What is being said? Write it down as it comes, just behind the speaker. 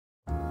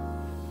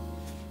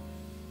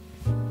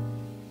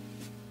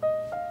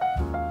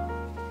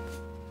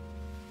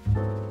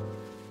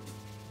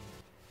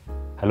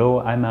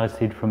Hello, I'm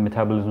Aristide from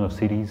Metabolism of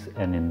Cities,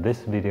 and in this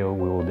video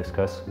we will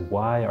discuss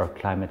why our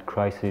climate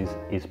crisis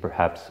is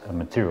perhaps a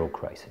material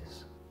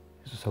crisis.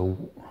 So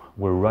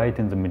we're right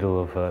in the middle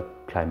of a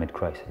climate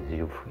crisis.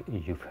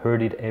 You've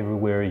heard it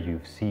everywhere,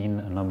 you've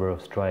seen a number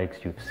of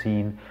strikes, you've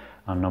seen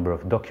a number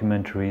of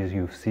documentaries,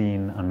 you've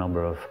seen a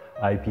number of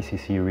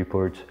IPCC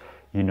reports,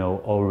 you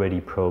know already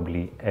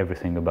probably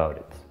everything about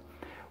it.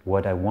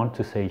 What I want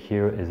to say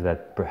here is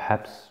that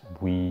perhaps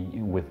we,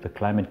 with the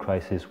climate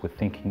crisis, we're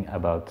thinking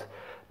about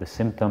the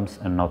symptoms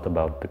and not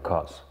about the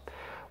cause.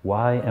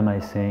 Why am I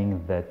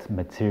saying that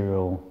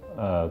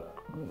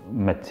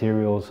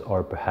materials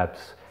are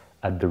perhaps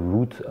at the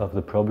root of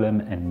the problem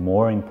and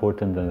more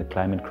important than the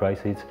climate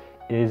crisis?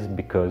 Is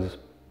because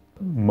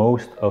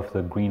most of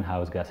the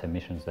greenhouse gas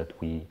emissions that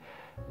we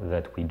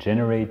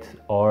generate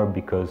are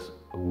because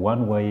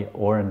one way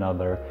or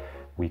another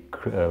we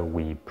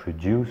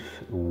produce,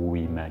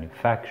 we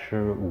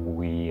manufacture,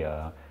 we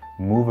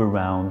move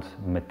around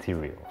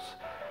materials.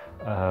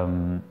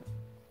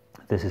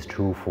 This is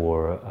true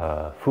for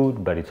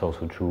food, but it's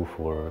also true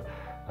for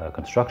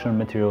construction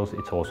materials,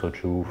 it's also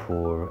true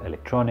for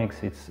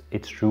electronics,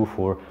 it's true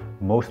for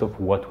most of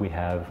what we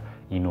have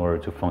in order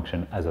to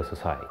function as a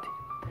society.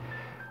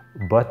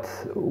 But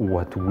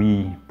what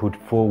we put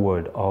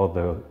forward are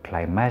the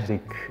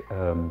climatic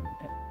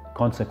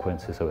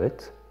consequences of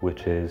it,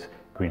 which is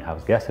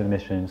greenhouse gas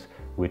emissions,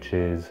 which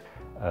is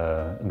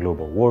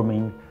global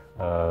warming,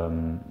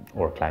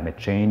 or climate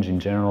change in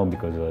general,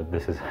 because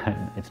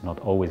it's not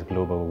always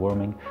global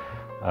warming.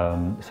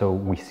 So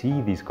we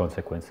see these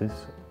consequences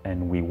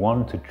and we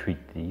want to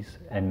treat these,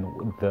 and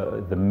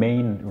the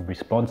main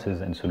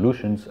responses and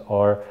solutions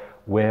are,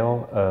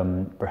 well,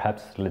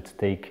 perhaps let's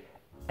take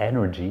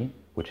energy,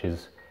 which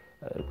is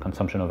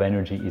consumption of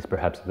energy is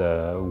perhaps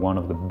one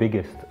of the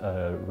biggest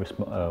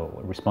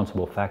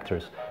responsible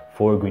factors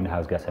for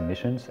greenhouse gas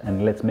emissions,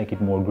 and let's make it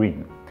more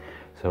green.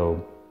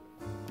 So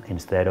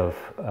instead of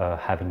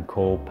having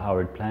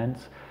coal-powered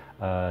plants,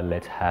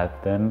 let's have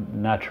them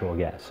natural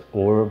gas,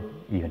 or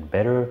even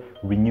better,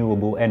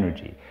 renewable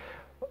energy.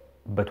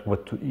 But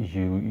what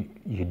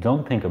you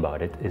don't think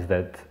about it is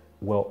that,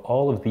 well,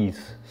 all of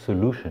these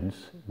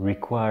solutions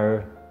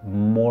require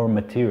more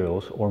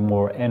materials or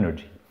more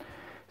energy.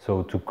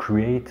 So to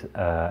create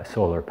a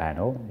solar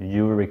panel,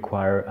 you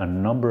require a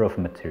number of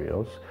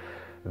materials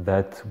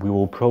that we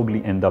will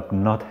probably end up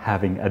not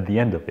having at the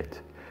end of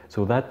it.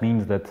 So that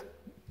means that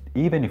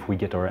even if we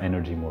get our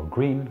energy more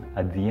green,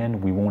 at the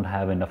end we won't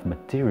have enough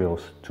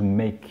materials to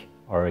make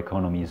our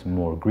economies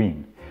more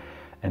green.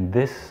 And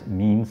this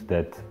means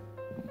that,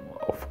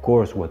 of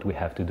course, what we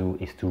have to do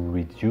is to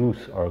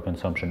reduce our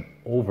consumption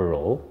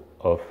overall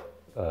of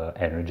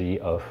energy,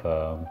 of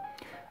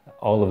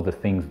all of the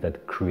things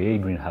that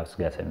create greenhouse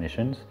gas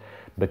emissions,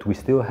 but we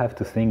still have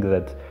to think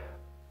that,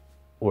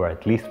 or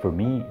at least for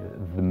me,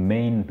 the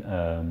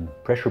main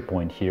pressure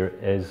point here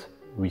is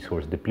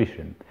resource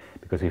depletion.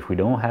 Because if we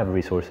don't have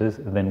resources,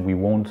 then we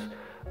won't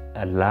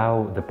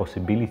allow the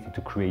possibility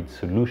to create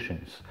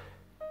solutions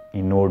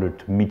in order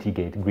to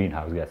mitigate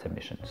greenhouse gas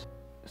emissions.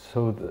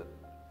 So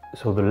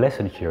the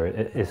lesson here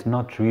is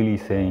not really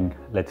saying,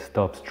 let's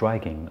stop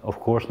striking. Of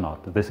course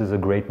not. This is a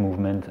great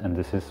movement and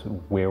this is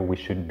where we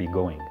should be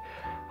going.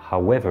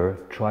 However,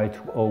 try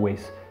to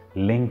always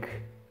link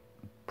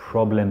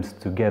problems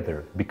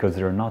together, because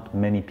there are not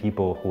many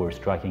people who are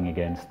striking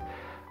against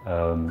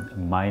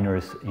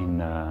miners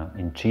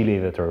in Chile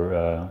that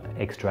are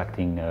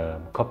extracting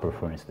copper,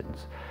 for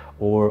instance,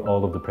 or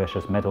all of the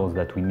precious metals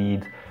that we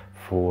need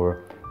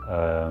for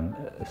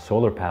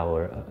solar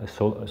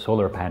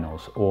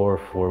panels or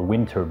for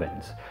wind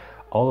turbines.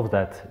 All of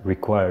that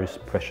requires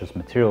precious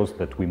materials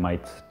that we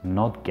might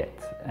not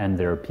get, and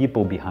there are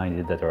people behind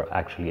it that are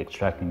actually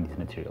extracting these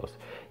materials.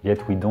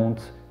 Yet we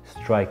don't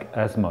strike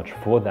as much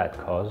for that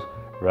cause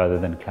rather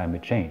than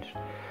climate change.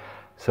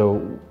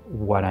 So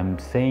what I'm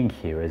saying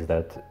here is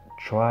that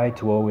try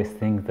to always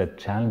think that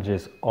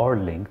challenges are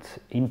linked,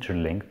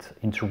 interlinked,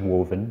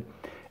 interwoven,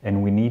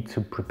 and we need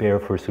to prepare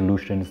for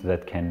solutions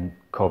that can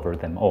cover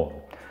them all.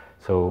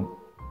 So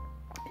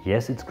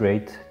yes, it's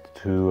great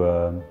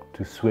to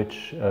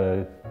switch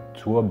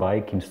to a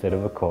bike instead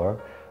of a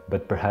car,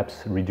 but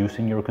perhaps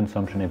reducing your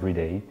consumption every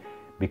day,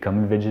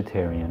 becoming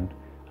vegetarian,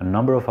 a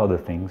number of other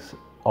things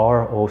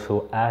are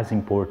also as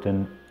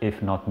important,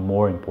 if not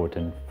more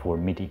important, for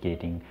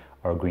mitigating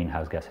our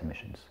greenhouse gas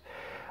emissions.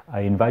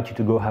 I invite you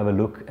to go have a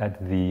look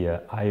at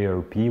the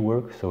IRP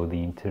work, so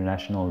the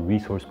International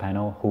Resource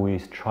Panel, who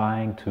is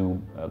trying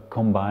to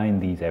combine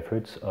these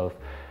efforts of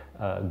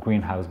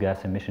greenhouse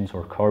gas emissions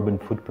or carbon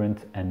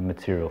footprint and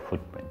material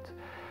footprint.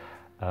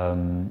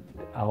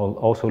 I'll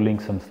also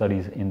link some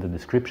studies in the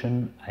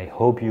description. I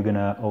hope you're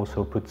gonna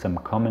also put some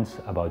comments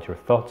about your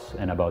thoughts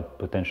and about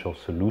potential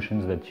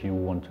solutions that you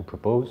want to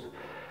propose,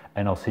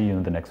 and I'll see you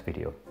in the next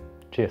video.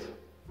 Cheers!